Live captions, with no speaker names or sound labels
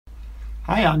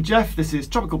Hi, I'm Jeff. This is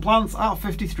Tropical Plants at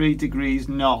 53 degrees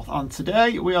north, and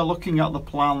today we are looking at the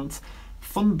plant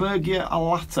Thunbergia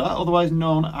alata, otherwise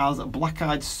known as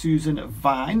Black-Eyed Susan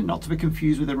vine, not to be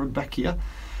confused with a Rudbeckia.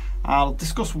 I'll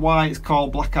discuss why it's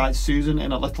called Black-Eyed Susan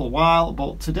in a little while,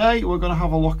 but today we're going to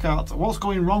have a look at what's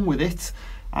going wrong with it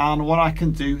and what I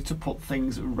can do to put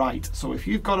things right. So if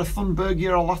you've got a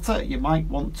Thunbergia alata, you might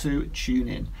want to tune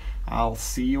in. I'll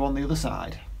see you on the other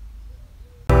side.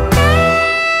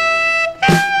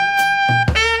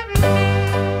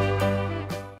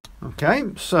 Okay,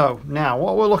 so now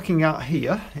what we're looking at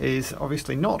here is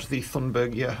obviously not the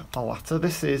Thunbergia alata.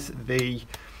 This is the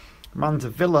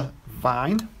Mandevilla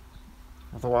vine,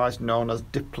 otherwise known as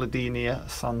Diplodenia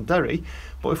sanderi.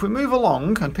 But if we move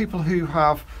along, and people who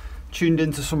have tuned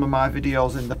into some of my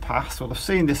videos in the past will have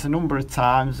seen this a number of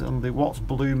times on the What's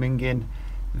Blooming In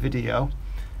video.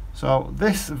 So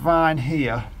this vine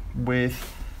here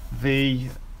with the,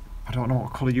 I don't know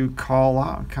what colour you'd call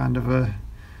that, kind of a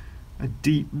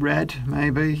deep red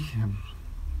maybe.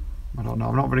 I don't know,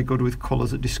 I'm not very good with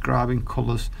colours at describing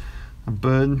colours. A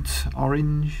burnt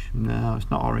orange? No,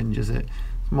 it's not orange, is it?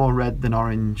 It's more red than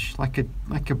orange, like a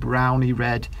browny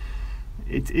red.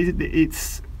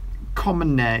 Its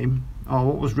common name, or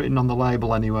what was written on the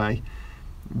label anyway,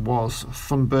 was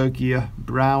Thunbergia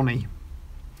brownie.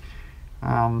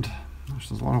 And there's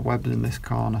a lot of webs in this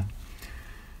corner.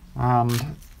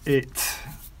 And it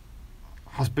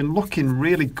has been looking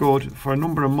really good for a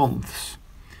number of months,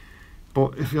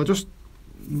 but if you'll just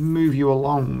move you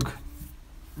along,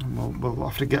 we'll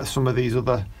have to get some of these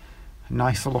other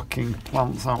nicer looking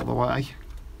plants out of the way.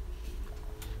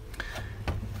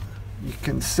 You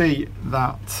can see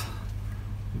that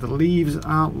the leaves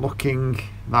aren't looking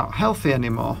that healthy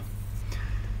anymore.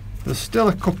 There's still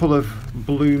a couple of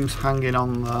blooms hanging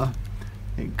on there.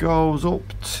 It goes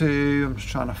up to, I'm just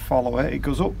trying to follow it, it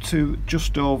goes up to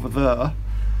just over there.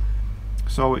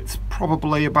 So it's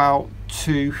probably about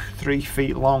 2-3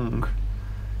 feet long,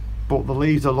 but the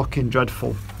leaves are looking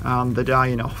dreadful and they're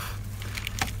dying off.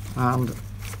 And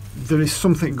there is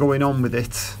something going on with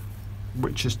it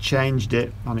which has changed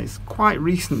it, and it's quite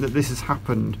recent that this has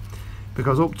happened,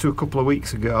 because up to a couple of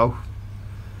weeks ago,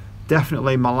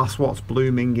 definitely my last What's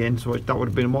Blooming In, so that would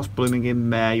have been What's Blooming in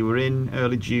May. We're in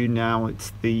early June now,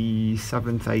 it's the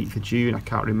 7th, 8th of June, I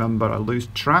can't remember, I lose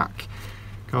track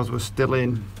because we're still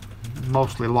in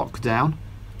mostly lockdown.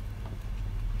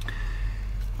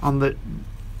 And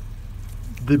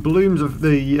the blooms of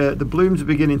the blooms are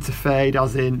beginning to fade,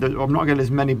 as in I'm not getting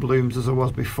as many blooms as I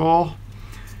was before,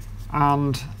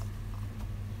 and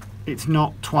it's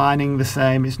not twining the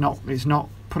same, it's not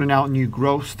putting out new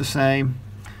growths the same.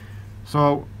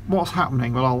 So what's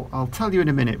happening? Well, I'll tell you in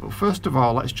a minute, but first of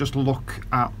all let's just look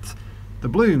at the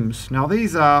blooms. Now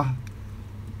these are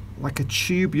like a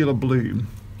tubular bloom.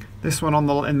 This one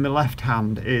in the left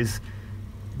hand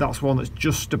that's one that's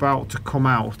just about to come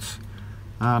out,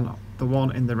 and the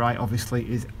one in the right obviously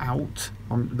is out.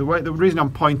 The reason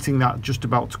I'm pointing that just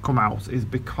about to come out is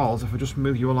because if I just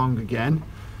move you along again,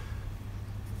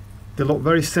 they look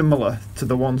very similar to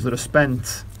the ones that are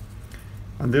spent.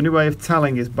 And the only way of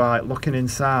telling is by looking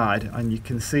inside, and you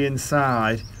can see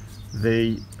inside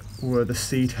where the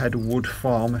seed head would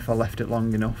form if I left it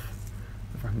long enough.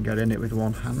 If I can get in it with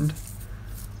one hand.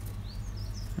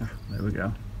 Yeah, there we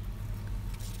go.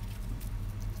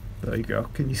 There you go.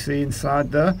 Can you see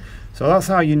inside there? So that's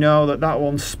how you know that that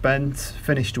one's spent,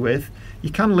 finished with.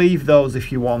 You can leave those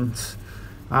if you want.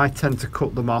 I tend to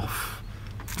cut them off.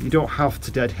 You don't have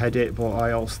to deadhead it, but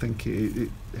I also think it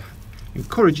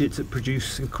encourages it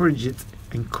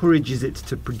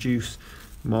to produce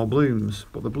more blooms.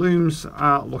 But the blooms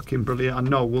aren't looking brilliant, and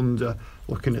no wonder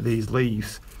looking at these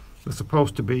leaves. They're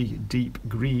supposed to be deep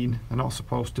green, they're not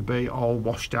supposed to be all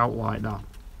washed out like that.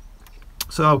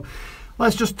 So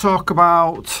let's just I'll talk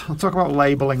about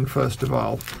labelling first of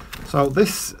all. So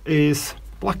this is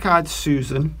Black-Eyed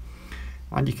Susan,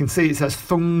 and you can see it says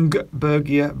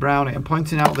Thunbergia brownie. I'm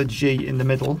pointing out the G in the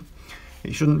middle,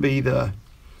 it shouldn't be there.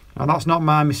 And that's not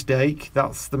my mistake,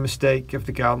 that's the mistake of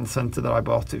the garden centre that I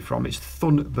bought it from. It's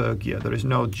Thunbergia, there is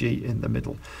no G in the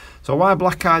middle. So why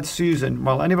Black-Eyed Susan?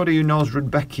 Well, anybody who knows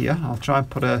Rudbeckia, I'll try and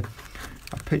put a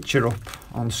picture up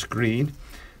on screen.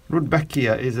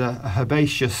 Rudbeckia is a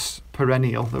herbaceous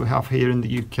perennial that we have here in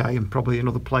the UK and probably in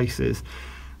other places.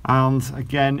 And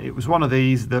again, it was one of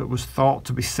these that was thought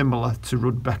to be similar to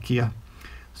Rudbeckia.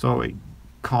 So it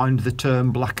coined the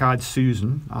term Black-Eyed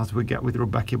Susan, as we get with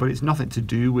Rudbeckia, but it's nothing to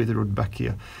do with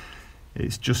Rudbeckia.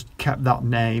 It's just kept that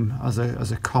name as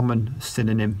a common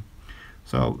synonym.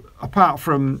 So apart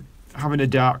from having a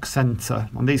dark centre,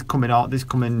 and these come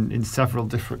in several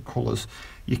different colours.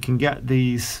 you can get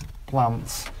these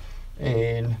plants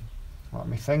in, let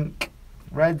me think,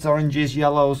 reds, oranges,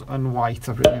 yellows and white.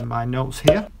 I've written in my notes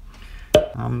here,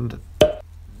 and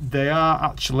they are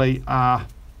actually a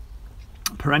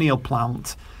perennial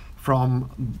plant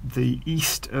from the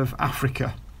east of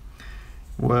Africa,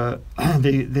 where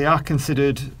they are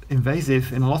considered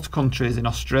invasive in a lot of countries. In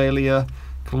Australia,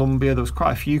 Colombia, there was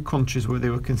quite a few countries where they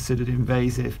were considered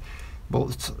invasive,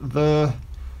 but their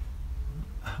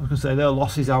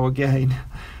loss is our gain.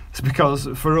 It's because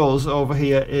for us over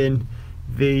here in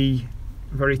the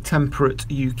very temperate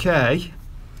UK,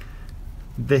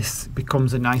 this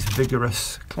becomes a nice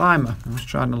vigorous climber. I'm just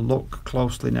trying to look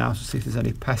closely now to see if there's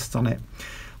any pests on it.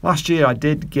 Last year I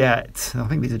did get, I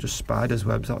think these are just spiders'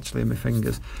 webs actually in my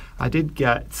fingers, I did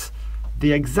get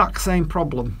the exact same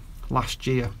problem last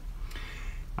year.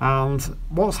 And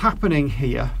what's happening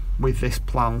here with this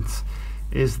plant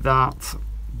is that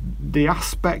the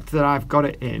aspect that I've got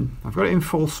it in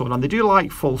full sun, and they do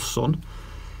like full sun,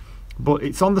 but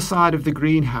it's on the side of the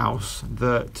greenhouse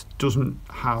that doesn't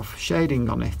have shading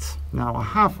on it. Now I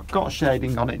have got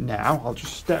shading on it now. I'll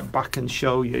just step back and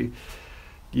show you.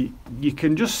 You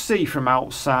can just see from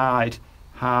outside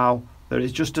how there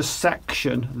is just a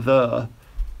section there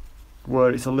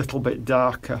where it's a little bit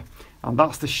darker, and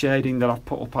that's the shading that I've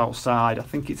put up outside. I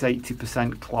think it's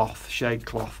 80% cloth, shade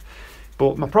cloth.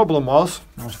 But my problem was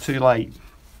I was too late,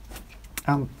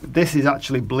 and this is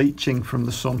actually bleaching from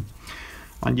the sun,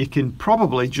 and you can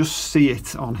probably just see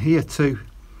it on here too,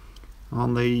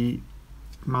 on the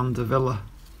mandevilla.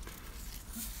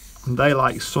 And they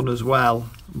like sun as well,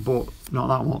 but not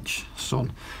that much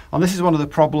sun. And this is one of the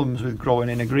problems with growing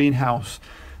in a greenhouse.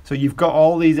 So you've got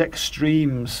all these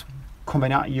extremes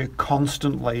coming at you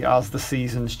constantly as the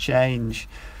seasons change.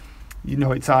 You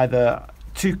know, it's either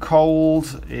too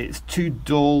cold, it's too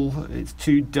dull, it's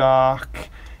too dark,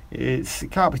 it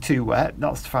can't be too wet.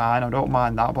 That's fine, I don't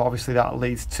mind that, but obviously that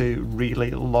leads to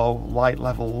really low light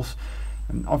levels.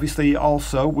 And obviously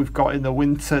also we've got in the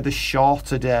winter the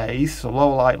shorter days, so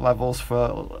low light levels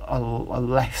for a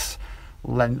less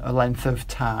length of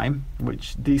time,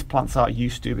 which these plants aren't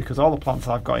used to, because all the plants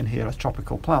I've got in here are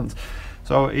tropical plants.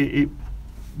 So it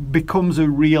becomes a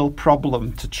real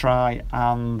problem to try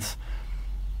and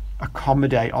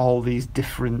accommodate all these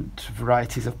different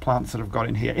varieties of plants that I've got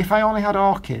in here. If I only had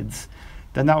orchids,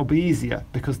 then that would be easier,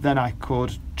 because then I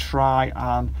could try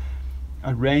and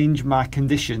arrange my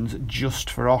conditions just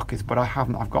for orchids, but I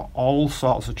haven't. I've got all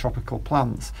sorts of tropical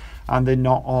plants and they're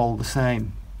not all the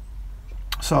same.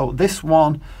 So this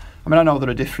one, I mean, I know there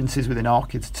are differences within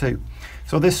orchids too.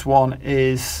 So this one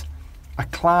is a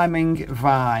climbing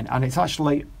vine, and it's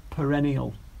actually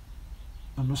perennial.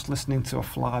 I'm just listening to a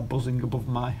fly buzzing above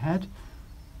my head.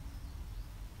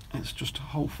 It's just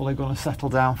hopefully going to settle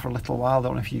down for a little while. I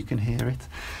don't know if you can hear it.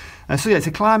 So yeah, it's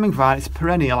a climbing vine, it's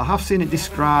perennial. I have seen it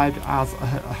described as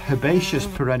a herbaceous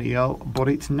perennial, but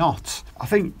it's not. I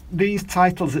think these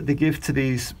titles that they give to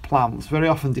these plants very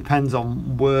often depends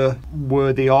on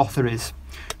where the author is.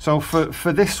 So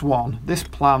for this one, this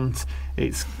plant,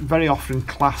 it's very often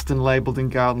classed and labelled in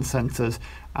garden centres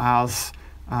as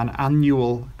an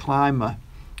annual climber.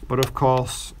 But of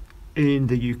course, in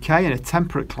the UK, in a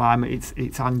temperate climate,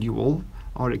 it's annual,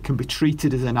 or it can be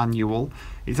treated as an annual.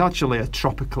 It's actually a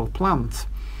tropical plant.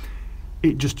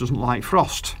 It just doesn't like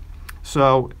frost.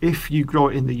 So if you grow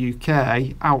it in the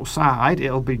UK outside,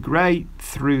 it'll be great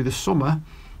through the summer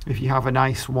if you have a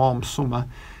nice warm summer,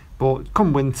 but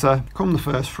come winter, come the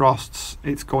first frosts,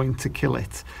 it's going to kill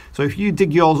it. So if you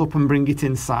dig yours up and bring it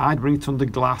inside, bring it under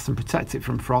glass and protect it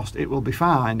from frost, it will be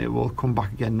fine. It will come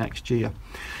back again next year.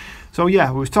 So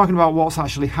yeah, we was talking about what's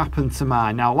actually happened to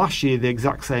mine. Now last year the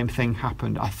exact same thing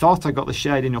happened. I thought I got the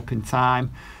shading up in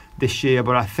time this year,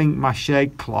 but I think my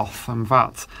shade cloth, in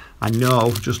fact I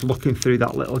know just looking through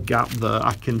that little gap there,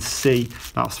 I can see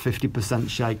that's 50%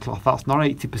 shade cloth. That's not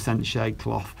 80% shade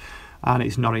cloth, and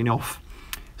it's not enough.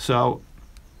 So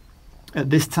at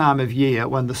this time of year,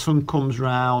 when the sun comes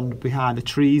round behind the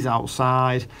trees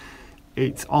outside,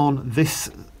 it's on this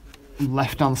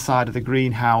left hand side of the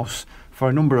greenhouse for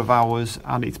a number of hours,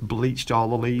 and it's bleached all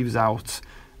the leaves out,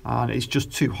 and it's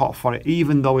just too hot for it,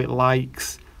 even though it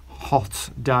likes hot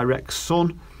direct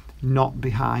sun, not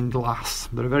behind glass.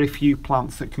 There are very few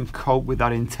plants that can cope with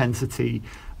that intensity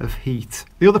of heat.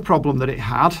 The other problem that it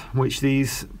had, which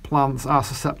these plants are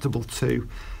susceptible to,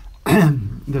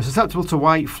 they're susceptible to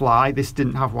whitefly. This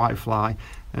didn't have whitefly.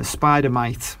 Spider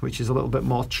mite, which is a little bit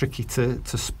more tricky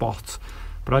to spot,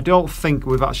 but I don't think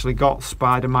we've actually got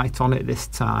spider mite on it this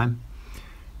time.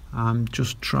 I'm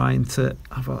just trying to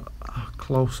have a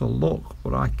closer look,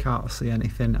 but I can't see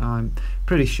anything. I'm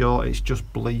pretty sure it's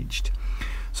just bleached.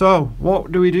 So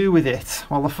what do we do with it?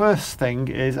 Well, the first thing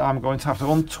is I'm going to have to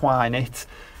untwine it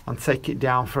and take it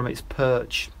down from its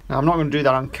perch. Now, I'm not going to do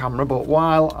that on camera, but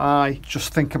while I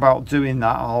just think about doing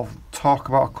that, I'll talk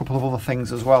about a couple of other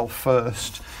things as well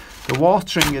first. The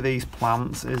watering of these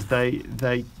plants is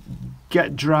they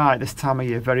get dry this time of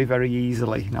year very, very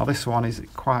easily. Now this one is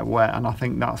quite wet, and I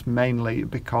think that's mainly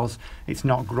because it's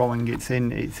not growing. It's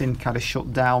in kind of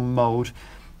shut down mode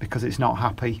because it's not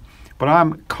happy. But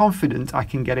I'm confident I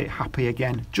can get it happy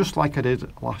again, just like I did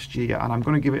last year, and I'm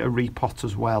going to give it a repot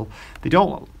as well. They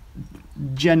don't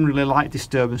generally like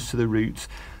disturbance to the roots,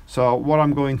 so what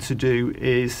I'm going to do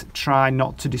is try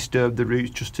not to disturb the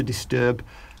roots, just to disturb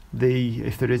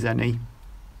if there is any,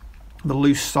 the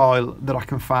loose soil that I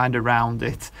can find around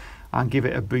it, and give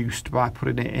it a boost by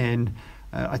putting it in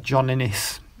a John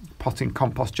Innes potting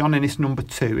compost. John Innes number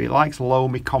 2. It likes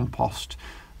loamy compost.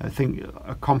 I think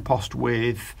a compost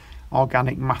with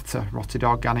organic matter, rotted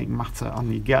organic matter,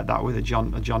 and you get that with a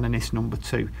John Innes number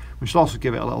 2. We should also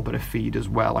give it a little bit of feed as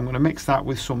well. I'm going to mix that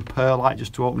with some perlite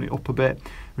just to open it up a bit,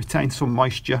 retain some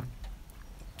moisture.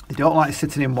 I don't like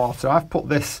sitting in water. I've put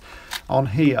this on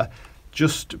here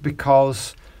just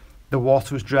because the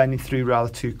water was draining through rather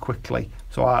too quickly.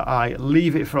 So I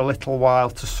leave it for a little while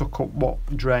to suck up what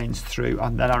drains through,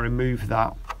 and then I remove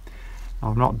that.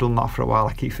 I've not done that for a while,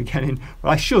 I keep forgetting, but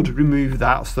I should remove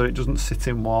that so that it doesn't sit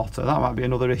in water. That might be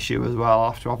another issue as well.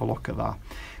 I'll have to have a look at that.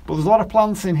 But there's a lot of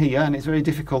plants in here, and it's very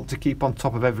difficult to keep on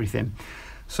top of everything.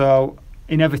 So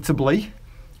inevitably,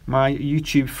 my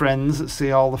YouTube friends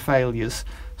see all the failures.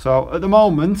 So at the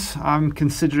moment, I'm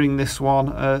considering this one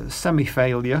a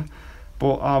semi-failure,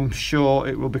 but I'm sure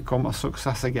it will become a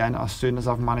success again as soon as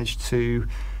I've managed to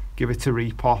give it a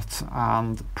repot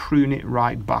and prune it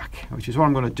right back, which is what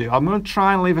I'm going to do. I'm going to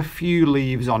try and leave a few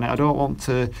leaves on it. I don't want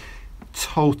to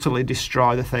totally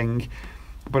destroy the thing,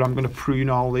 but I'm going to prune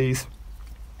all these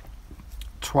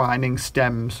twining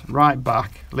stems right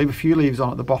back, leave a few leaves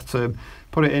on at the bottom,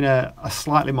 put it in a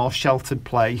slightly more sheltered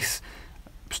place,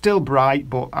 still bright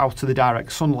but out of the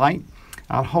direct sunlight,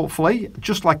 and hopefully,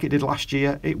 just like it did last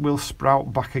year, it will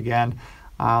sprout back again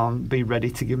and be ready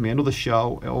to give me another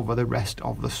show over the rest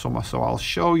of the summer. So I'll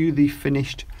show you the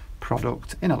finished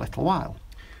product in a little while.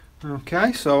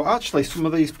 Okay, so actually some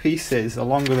of these pieces are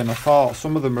longer than I thought.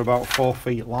 Some of them are about 4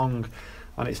 feet long,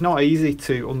 and it's not easy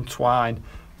to untwine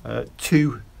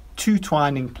two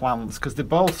twining plants because they're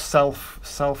both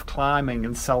self-climbing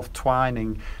and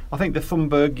self-twining. I think the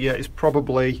Thunbergia is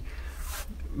probably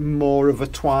more of a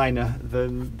twiner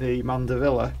than the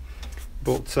Mandevilla,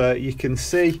 but you can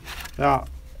see that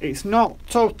it's not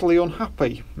totally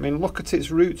unhappy. I mean, look at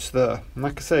its roots there, and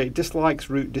like I say, it dislikes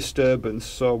root disturbance.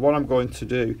 So what I'm going to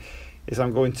do is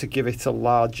I'm going to give it a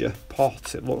larger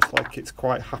pot. It looks like it's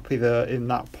quite happy there in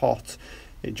that pot.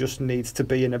 It just needs to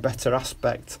be in a better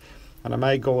aspect, and I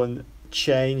may go and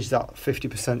change that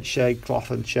 50% shade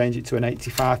cloth and change it to an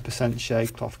 85%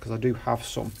 shade cloth because I do have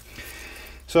some.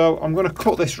 So I'm going to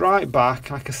cut this right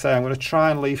back. Like I say, I'm going to try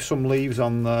and leave some leaves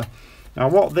on there. Now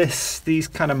what these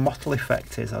kind of mottle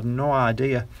effect is, I have no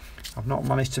idea. I've not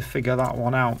managed to figure that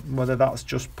one out, whether that's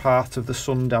just part of the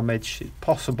sun damage. It's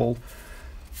possible.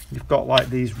 You've got like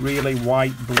these really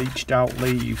white bleached out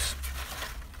leaves,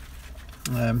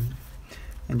 and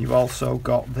you've also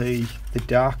got the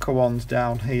darker ones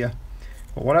down here.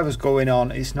 But whatever's going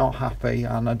on, it's not happy,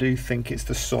 and I do think it's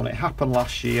the sun. It happened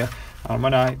last year, and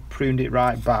when I pruned it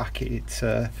right back, it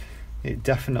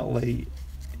definitely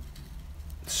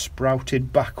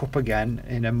sprouted back up again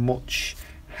in a much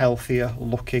healthier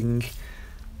looking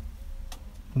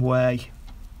way.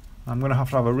 I'm going to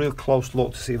have a real close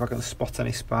look to see if I can spot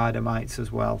any spider mites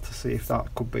as well, to see if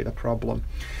that could be the problem.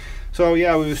 So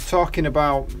yeah, we was talking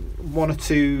about 1 or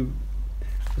 2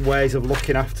 ways of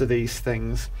looking after these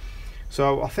things.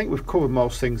 So I think we've covered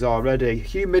most things already.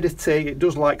 Humidity, it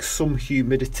does like some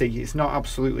humidity. It's not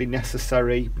absolutely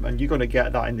necessary, and you're going to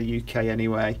get that in the UK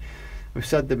anyway. We've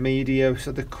said the media, we've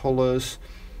said the colours.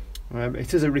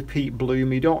 It is a repeat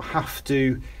bloom. You don't have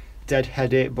to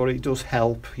deadhead it, but it does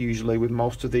help usually with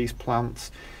most of these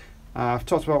plants. I've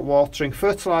talked about watering,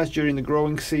 fertilise during the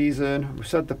growing season. We've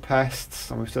said the pests,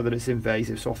 and we've said that it's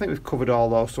invasive. So I think we've covered all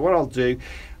those. So what I'll do,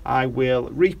 I will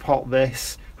repot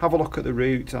this, have a look at the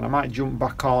root, and I might jump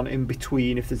back on in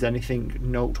between if there's anything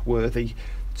noteworthy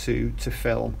to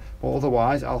film. But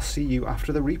otherwise, I'll see you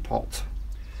after the repot.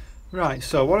 Right,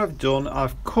 so what I've done,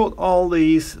 I've cut all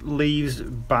these leaves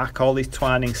back, all these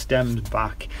twining stems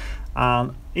back,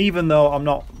 and even though I'm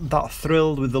not that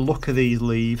thrilled with the look of these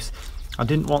leaves, I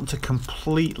didn't want to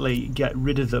completely get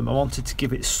rid of them. I wanted to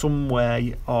give it some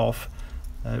way of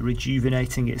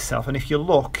rejuvenating itself. And if you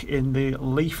look in the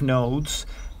leaf nodes,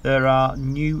 there are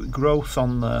new growths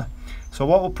on there. So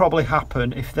what will probably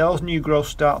happen, if those new growths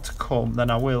start to come,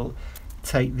 then I will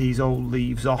take these old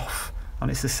leaves off. And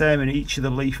it's the same in each of the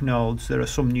leaf nodes, there are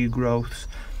some new growths.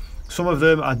 Some of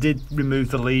them I did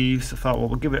remove the leaves. I thought, well,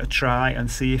 we'll give it a try and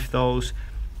see if those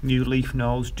new leaf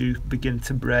nodes do begin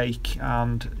to break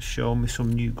and show me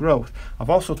some new growth. I've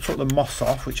also took the moss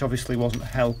off, which obviously wasn't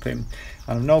helping,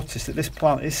 and I've noticed that this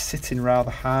plant is sitting rather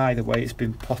high the way it's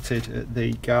been potted at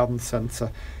the garden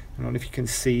centre. I don't know if you can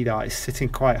see that, it's sitting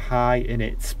quite high in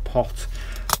its pot.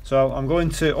 So I'm going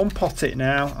to unpot it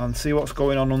now and see what's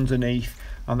going on underneath,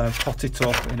 and then pot it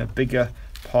up in a bigger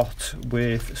pot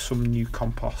with some new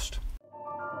compost.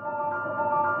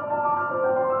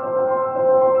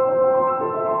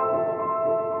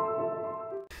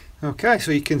 Okay,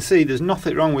 so you can see there's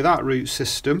nothing wrong with that root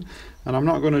system, and I'm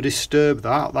not going to disturb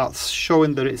that. That's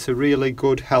showing that it's a really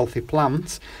good healthy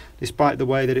plant despite the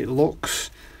way that it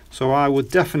looks. So I would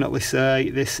definitely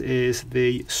say this is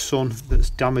the sun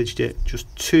that's damaged it.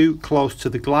 Just too close to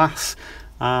the glass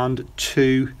and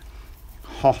too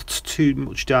hot, too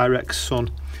much direct sun.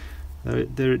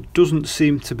 There doesn't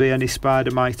seem to be any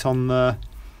spider mite on there.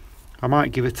 I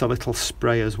might give it a little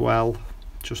spray as well,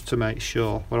 just to make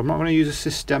sure, but I'm not going to use a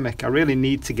systemic. I really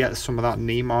need to get some of that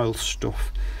neem oil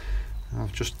stuff. I'll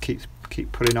just keep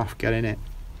putting off getting it.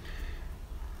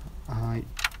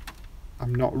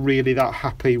 I'm not really that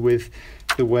happy with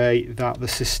the way that the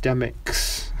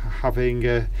systemics are having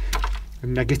a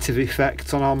negative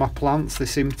effect on all my plants. They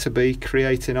seem to be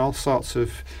creating all sorts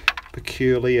of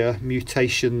peculiar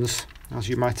mutations, as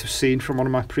you might have seen from one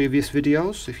of my previous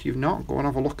videos. If you've not, go and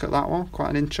have a look at that one,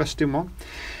 quite an interesting one.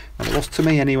 And it was to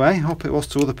me anyway, hope it was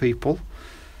to other people.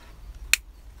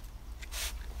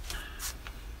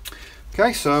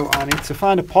 Okay, so I need to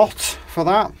find a pot for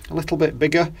that, a little bit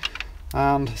bigger.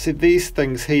 And see, these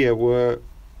things here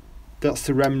that's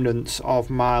the remnants of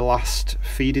my last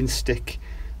feeding stick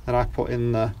that I put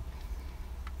in there.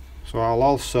 So I'll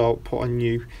also put a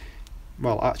new,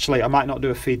 well actually I might not do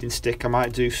a feeding stick, I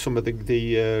might do some of the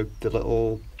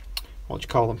little, what do you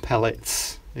call them,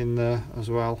 pellets in there as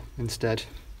well instead.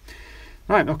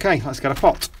 Right, okay, let's get a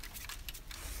pot.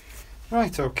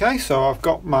 Right, okay, so I've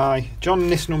got my John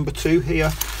Innes number 2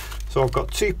 here. So I've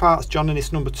got 2 parts John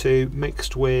Innes number 2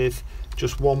 mixed with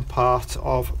just 1 part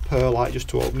of perlite just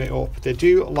to open it up. They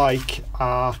do like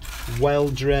a well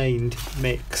drained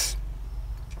mix.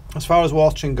 As far as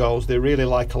watering goes, they really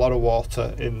like a lot of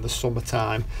water in the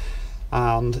summertime,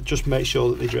 and just make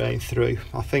sure that they drain through.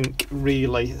 I think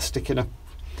really sticking a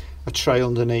tray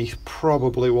underneath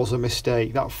probably was a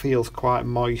mistake. That feels quite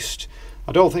moist.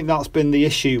 I don't think that's been the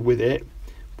issue with it,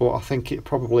 but I think it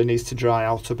probably needs to dry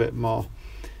out a bit more.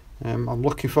 I'm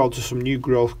looking forward to some new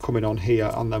growth coming on here,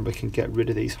 and then we can get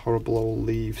rid of these horrible old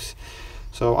leaves.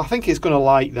 So I think it's going to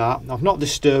like that. I've not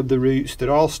disturbed the roots, they're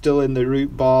all still in the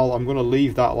root ball. I'm going to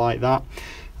leave that like that.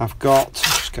 I've got,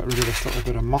 just get rid of this little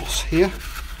bit of moss here.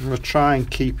 I'm going to try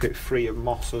and keep it free of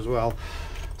moss as well.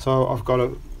 So I've got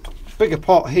a bigger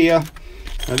pot here.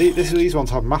 Now these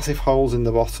ones have massive holes in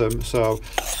the bottom, so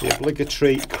the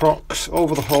obligatory crocks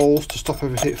over the holes to stop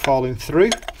everything falling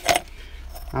through.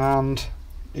 And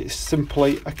it's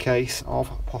simply a case of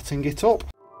potting it up.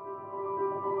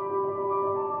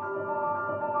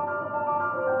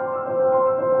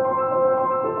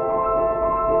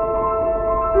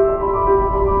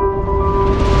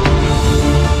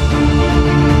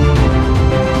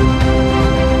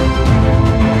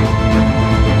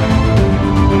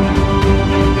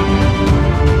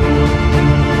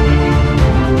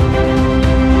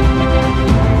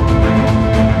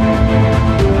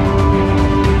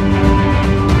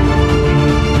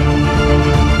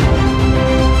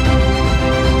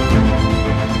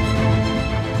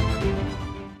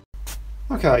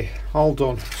 Okay, all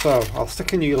done. So I'll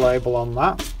stick a new label on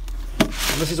that,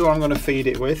 and this is what I'm going to feed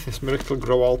it with, this Miracle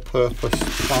Grow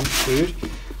all-purpose plant food.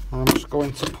 I'm just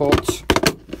going to put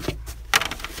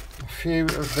a few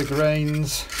of the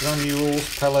grains,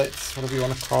 granules, pellets, whatever you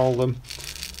want to call them,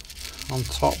 on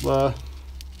top there.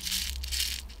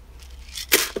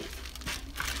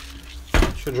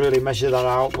 Should really measure that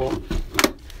out, but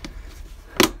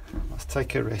let's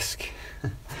take a risk.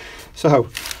 So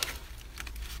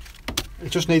it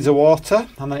just needs a water,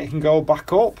 and then it can go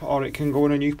back up, or it can go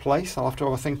in a new place. I'll have to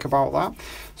have a think about that.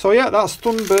 So yeah, that's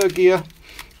Thunbergia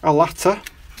alata,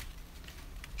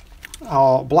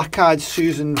 or black-eyed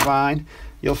Susan vine.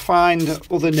 You'll find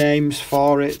other names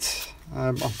for it.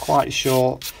 I'm quite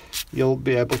sure you'll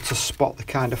be able to spot the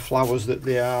kind of flowers that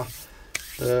they are.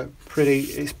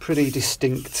 It's pretty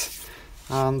distinct.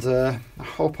 And I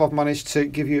hope I've managed to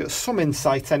give you some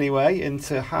insight anyway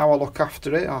into how I look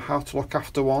after it, or how to look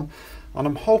after one. And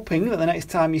I'm hoping that the next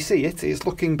time you see it, it's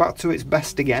looking back to its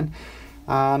best again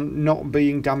and not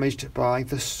being damaged by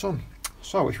the sun.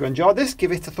 So if you enjoyed this,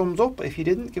 give it a thumbs up. If you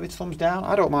didn't, give it a thumbs down.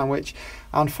 I don't mind which.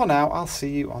 And for now, I'll see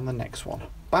you on the next one.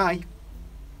 Bye.